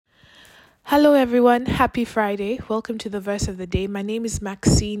Hello, everyone. Happy Friday. Welcome to the verse of the day. My name is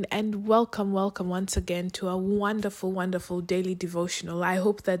Maxine, and welcome once again to a wonderful daily devotional. I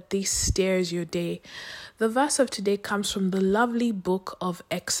hope that this steers your day. The verse of today comes from the lovely book of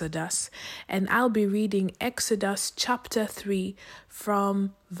Exodus, and I'll be reading Exodus chapter 3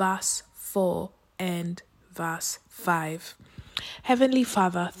 from verse 4 and verse 5. Heavenly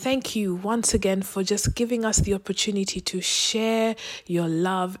Father, thank you once again for just giving us the opportunity to share your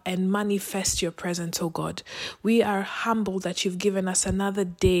love and manifest your presence, oh God. We are humbled that you've given us another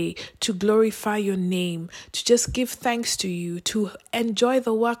day to glorify your name, to just give thanks to you, to enjoy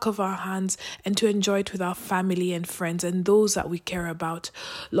the work of our hands, and to enjoy it with our family and friends and those that we care about.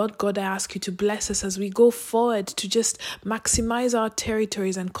 Lord God, I ask you to bless us as we go forward to just maximize our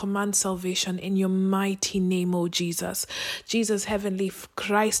territories and command salvation in your mighty name, oh Jesus. Jesus, Heavenly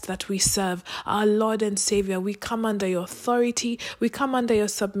Christ that we serve, our Lord and Savior, we come under your authority, we come under your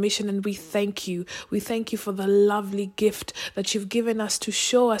submission, and we thank you. We thank you for the lovely gift that you've given us to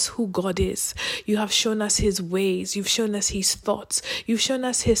show us who God is. You have shown us his ways, you've shown us his thoughts, you've shown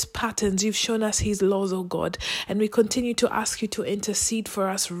us his patterns, you've shown us his laws, oh God, and we continue to ask you to intercede for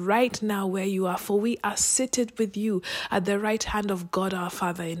us right now where you are, for we are seated with you at the right hand of God our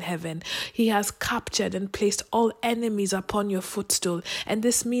Father in heaven. He has captured and placed all enemies upon your footstool, and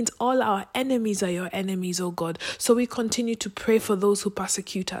this means all our enemies are your enemies, oh God. So we continue to pray for those who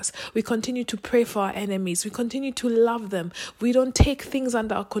persecute us. We continue to pray for our enemies. We continue to love them. We don't take things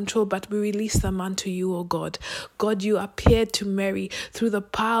under our control, but we release them unto you, oh God. God, you appeared to Mary through the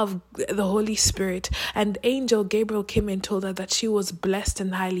power of the Holy Spirit, and angel Gabriel came and told her that she was blessed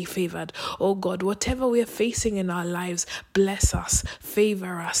and highly favored. Oh God, whatever we are facing in our lives, bless us,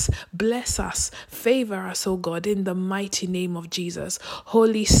 favor us, bless us, favor us, oh God, in the mighty name of Jesus.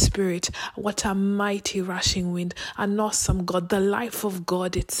 Holy Spirit, what a mighty rushing wind, an awesome God, the life of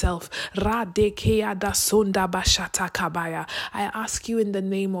God itself. I ask you in the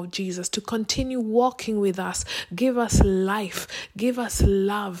name of Jesus to continue walking with us. Give us life, give us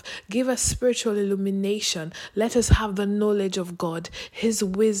love, give us spiritual illumination. Let us have the knowledge of God, his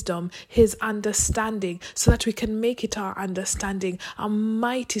wisdom, his understanding, so that we can make it our understanding a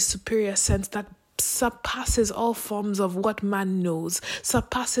mighty superior sense that surpasses all forms of what man knows,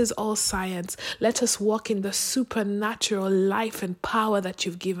 surpasses all science. Let us walk in the supernatural life and power that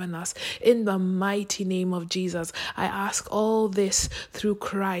you've given us in the mighty name of Jesus. I ask all this through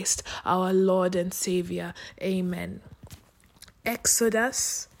Christ, our Lord and Savior. Amen.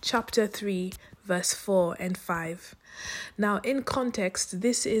 Exodus chapter 3 verse 4 and 5. Now, in context,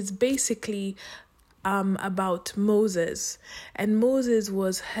 this is basically about Moses, and Moses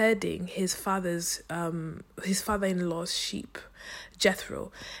was herding his father-in-law's sheep,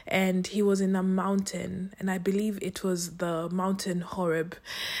 Jethro, and he was in a mountain, and I believe it was the mountain Horeb,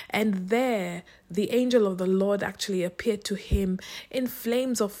 and there the angel of the Lord actually appeared to him in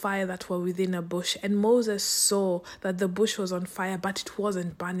flames of fire that were within a bush, and Moses saw that the bush was on fire, but it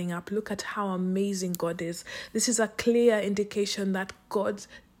wasn't burning up. Look at how amazing God is. This is a clear indication that God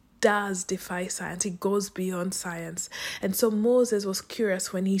does defy science. It goes beyond science. And so Moses was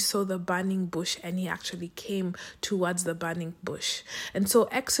curious when he saw the burning bush, and he actually came towards the burning bush. And so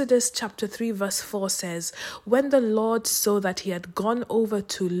Exodus chapter 3 verse 4 says, when the Lord saw that he had gone over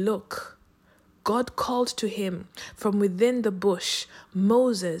to look, God called to him from within the bush,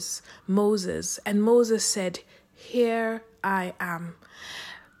 Moses, Moses. And Moses said, here I am.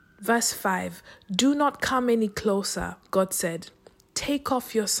 Verse 5, do not come any closer, God said. Take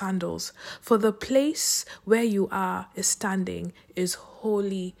off your sandals, for the place where you are standing is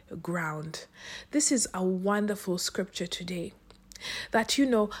holy ground. This is a wonderful scripture today. That,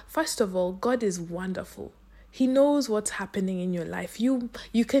 first of all, God is wonderful. He knows what's happening in your life. You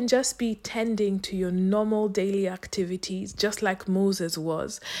can just be tending to your normal daily activities, just like Moses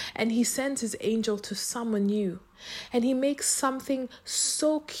was. And he sends his angel to summon you. And he makes something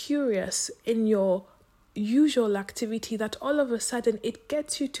so curious in your usual activity that all of a sudden it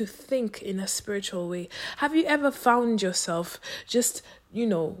gets you to think in a spiritual way. Have you ever found yourself just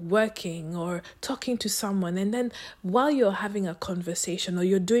working or talking to someone, and then while you're having a conversation or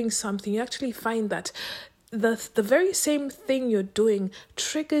you're doing something, you actually find that the very same thing you're doing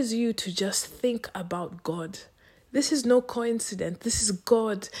triggers you to just think about God? This is no coincidence. This is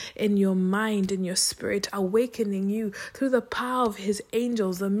God in your mind, in your spirit, awakening you through the power of his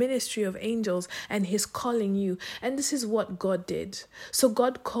angels, the ministry of angels, and his calling you. And this is what God did. So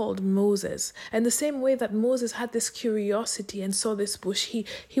God called Moses. And the same way that Moses had this curiosity and saw this bush,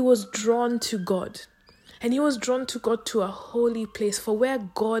 he was drawn to God. And he was drawn to God to a holy place, for where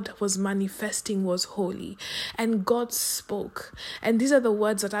God was manifesting was holy. And God spoke. And these are the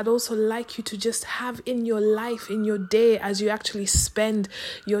words that I'd also like you to just have in your life, in your day, as you actually spend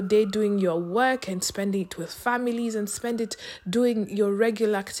your day doing your work and spending it with families and spend it doing your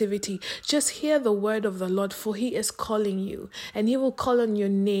regular activity. Just hear the word of the Lord, for he is calling you, and he will call on your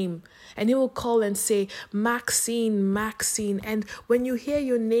name. And he will call and say, Maxine, Maxine. And when you hear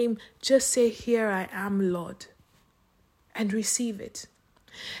your name, just say, here I am, Lord. And receive it.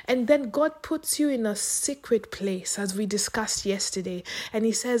 And then God puts you in a secret place, as we discussed yesterday. And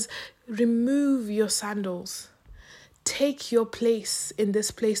he says, remove your sandals. Take your place in this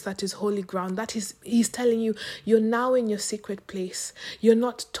place that is holy ground. That is, he's telling you, you're now in your secret place. You're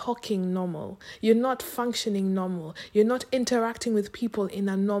not talking normal. You're not functioning normal. You're not interacting with people in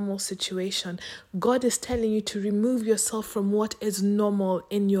a normal situation. God is telling you to remove yourself from what is normal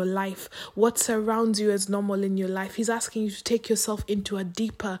in your life, what surrounds you as normal in your life. He's asking you to take yourself into a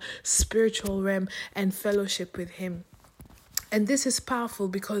deeper spiritual realm and fellowship with him. And this is powerful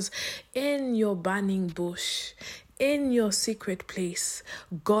because in your burning bush, in your secret place,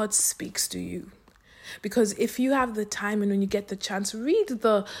 God speaks to you. Because if you have the time and when you get the chance, read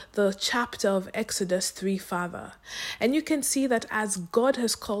the chapter of Exodus 3 further. And you can see that as God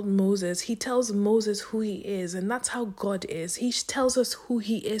has called Moses, he tells Moses who he is. And that's how God is. He tells us who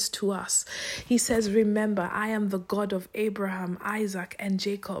he is to us. He says, remember, I am the God of Abraham, Isaac, and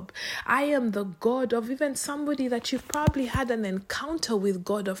Jacob. I am the God of even somebody that you've probably had an encounter with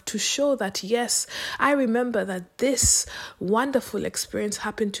God of, to show that, yes, I remember that this wonderful experience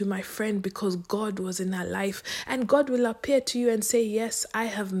happened to my friend because God was in her life. And God will appear to you and say, yes, I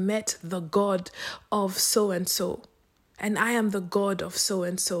have met the God of so and so. And I am the God of so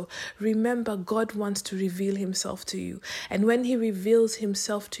and so. Remember, God wants to reveal himself to you. And when he reveals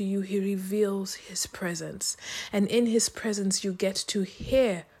himself to you, he reveals his presence. And in his presence, you get to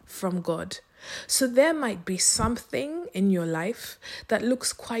hear from God. So there might be something in your life that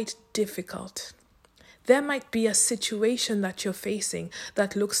looks quite difficult. There might be a situation that you're facing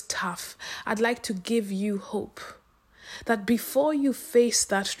that looks tough. I'd like to give you hope that before you face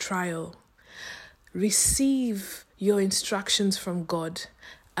that trial, receive your instructions from God.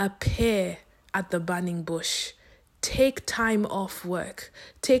 Appear at the burning bush. Take time off work.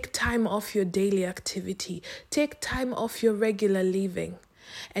 Take time off your daily activity. Take time off your regular living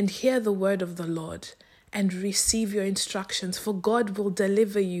and hear the word of the Lord. And receive your instructions, for God will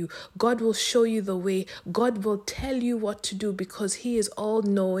deliver you. God will show you the way. God will tell you what to do because he is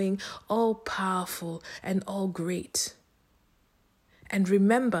all-knowing, all-powerful, and all-great. And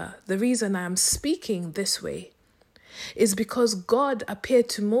remember, the reason I am speaking this way is because God appeared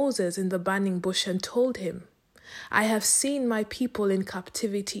to Moses in the burning bush and told him, I have seen my people in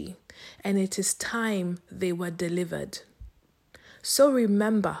captivity, and it is time they were delivered. So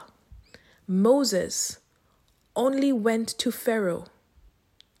remember, Moses only went to Pharaoh.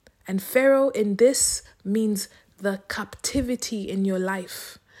 And Pharaoh in this means the captivity in your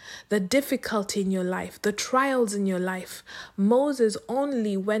life, the difficulty in your life, the trials in your life. Moses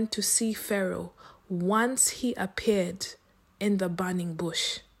only went to see Pharaoh once he appeared in the burning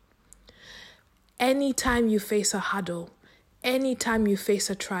bush. Anytime you face a hurdle, anytime you face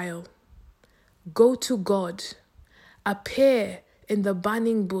a trial, go to God, appear in the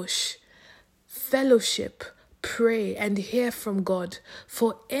burning bush, fellowship, pray and hear from God.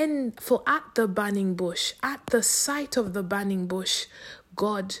 For at the burning bush, at the sight of the burning bush,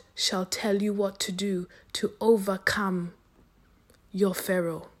 God shall tell you what to do to overcome your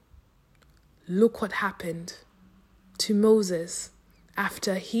Pharaoh. Look what happened to Moses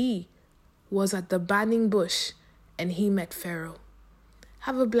after he was at the burning bush and he met Pharaoh.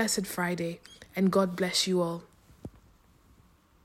 Have a blessed Friday and God bless you all.